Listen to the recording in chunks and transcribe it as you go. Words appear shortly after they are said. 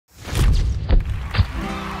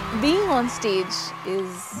Being on stage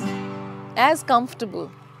is as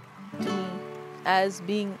comfortable to me as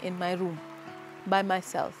being in my room by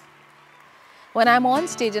myself. When I'm on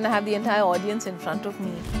stage and I have the entire audience in front of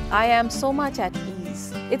me, I am so much at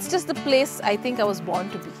ease. It's just the place I think I was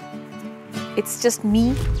born to be. It's just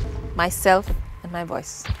me, myself, and my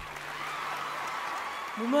voice.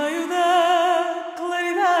 No meio da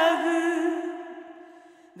claridade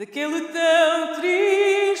daquele tão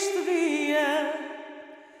triste dia,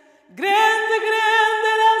 grande, grande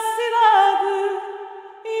era a cidade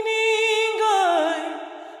e ninguém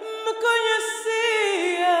me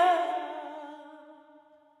conhecia.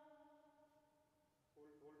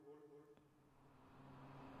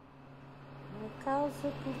 Na casa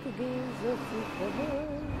portuguesa fica bem,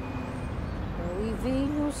 pão e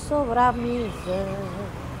vinho sobre a mesa.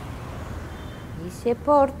 E se a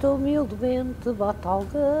porta humildemente bate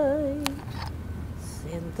alguém,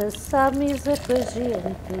 senta-se à mesa com a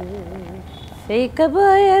gente. Fica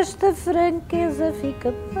bem esta franqueza,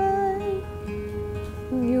 fica bem,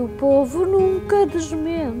 e o povo nunca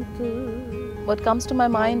desmente. What comes to my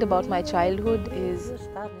mind about my childhood is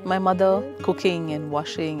my mother cooking and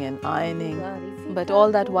washing and ironing, but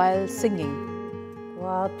all that while singing.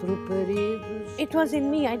 It was in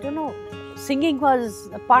me, I don't know. Singing was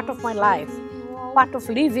a part of my life, part of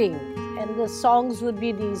living, and the songs would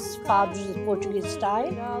be these fados in Portuguese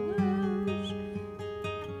style.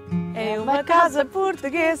 É uma casa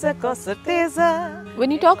portuguesa, com certeza.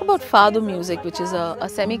 When you talk about Fado music, which is a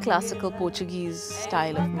semi-classical Portuguese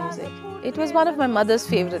style of music, it was one of my mother's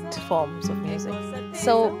favorite forms of music.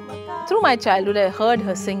 So, through my childhood, I heard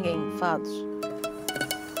her singing Fados.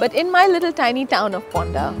 But in my little tiny town of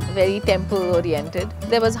Ponda, very temple-oriented,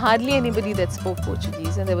 there was hardly anybody that spoke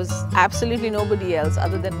Portuguese, and there was absolutely nobody else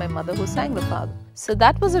other than my mother who sang the Fado. So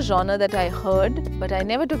that was a genre that I heard, but I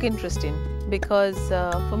never took interest in, because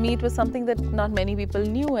for me it was something that not many people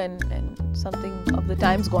knew and something of the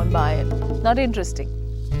times gone by and not interesting.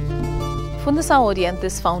 Fundação Oriente,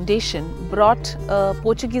 this foundation, brought a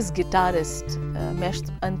Portuguese guitarist,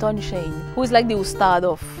 Maestro Antonio Chainho, who is like the ustad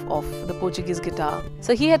of the Portuguese guitar.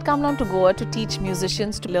 So he had come down to Goa to teach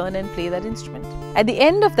musicians to learn and play that instrument. At the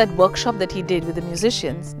end of that workshop that he did with the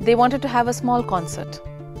musicians, they wanted to have a small concert.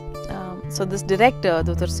 So this director,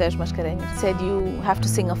 Dr. Sérgio Mascarenhas, said, you have to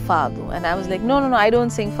sing a fado. And I was like, no, I don't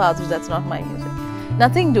sing fados, that's not my music.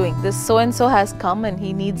 Nothing doing, this so-and-so has come and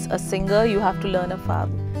he needs a singer, you have to learn a fado.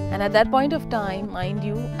 And at that point of time, mind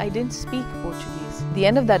you, I didn't speak Portuguese. At the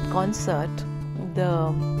end of that concert,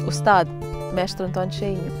 the ustad, Maestro Antonio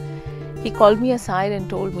Chainho, he called me aside and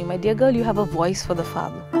told me, my dear girl, you have a voice for the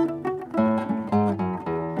fado.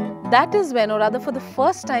 That is when, or rather for the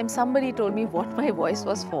first time, somebody told me what my voice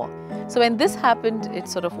was for. So when this happened, it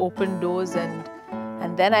sort of opened doors and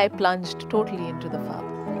then I plunged totally into the fado.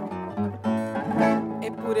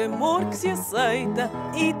 É por amor que se aceita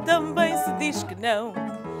e também se diz que não.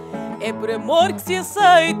 É por amor que se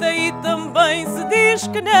aceita e também se diz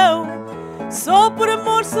que não. Só por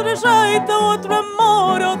amor se rejeita outro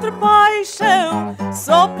amor, outra paixão.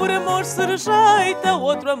 Só por amor se rejeita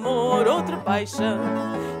outro amor, outra paixão.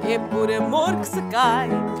 É por amor que se cai,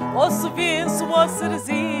 ou se vence ou se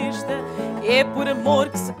resiste. É por amor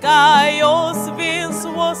que se cai, ou se vence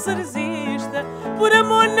ou se resiste. Por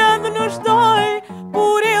amor nada nos dói,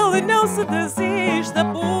 por ele não se desista.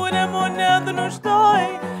 Por amor nada nos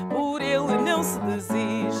dói, por ele não se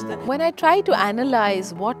desista. When I try to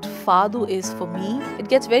analyze what Fado is for me, it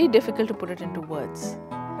gets very difficult to put it into words.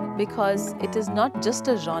 Because it is not just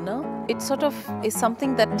a genre, it sort of is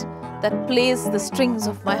something that plays the strings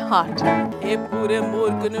of my heart. É por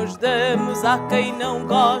amor que nos damos a quem não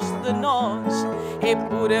gosta de nós. É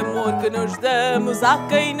por amor que nos damos a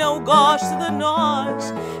quem não gosta de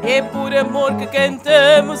nós. É por amor que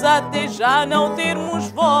cantamos até já não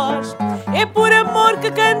termos voz. É por amor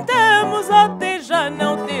que cantamos até já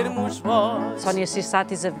não termos voz. Sonia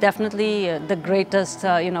Shirsat is definitely the greatest,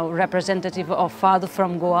 representative of Fado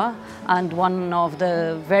from Goa and one of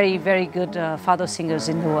the very, very good Fado singers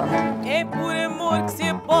in the world. É por amor que se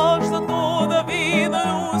aposta toda a vida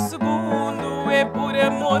num segundo. É por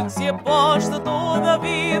amor que se aposta toda a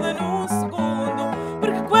vida num segundo.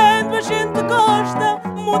 Porque quando a gente gosta,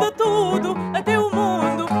 muda tudo, até o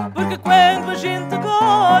mundo. Porque quando a gente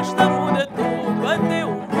gosta, muda tudo, até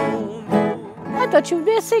o mundo. I thought she would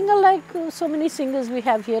be a singer like so many singers we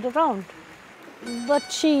have here around. But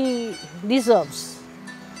she deserves.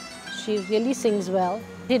 She really sings well.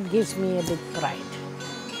 It gives me a big pride.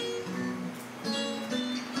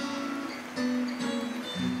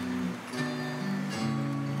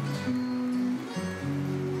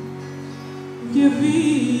 Que a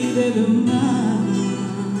vida é do mar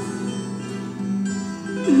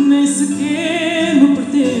sequer me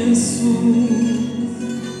pertenço,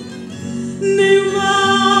 nem o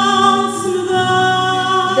mal se me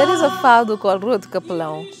dá. There is a fado called Ruth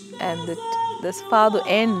Kapalão, and this fado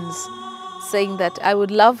ends saying that I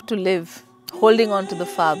would love to live holding on to the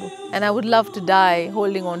fado, and I would love to die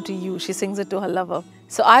holding on to you. She sings it to her lover.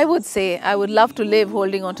 So I would say I would love to live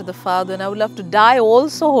holding on to the fado, and I would love to die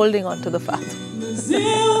also holding on to the fado. Mas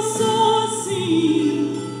eu sou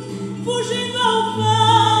assim, fugindo ao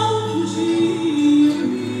fado, fugi a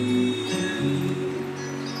mim.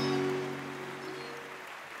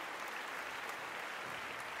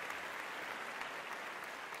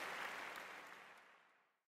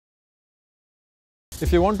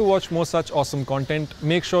 If you want to watch more such awesome content,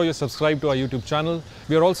 make sure you subscribe to our YouTube channel.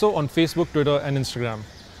 We are also on Facebook, Twitter and Instagram.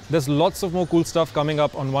 There's lots of more cool stuff coming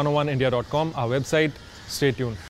up on 101india.com, our website. Stay tuned.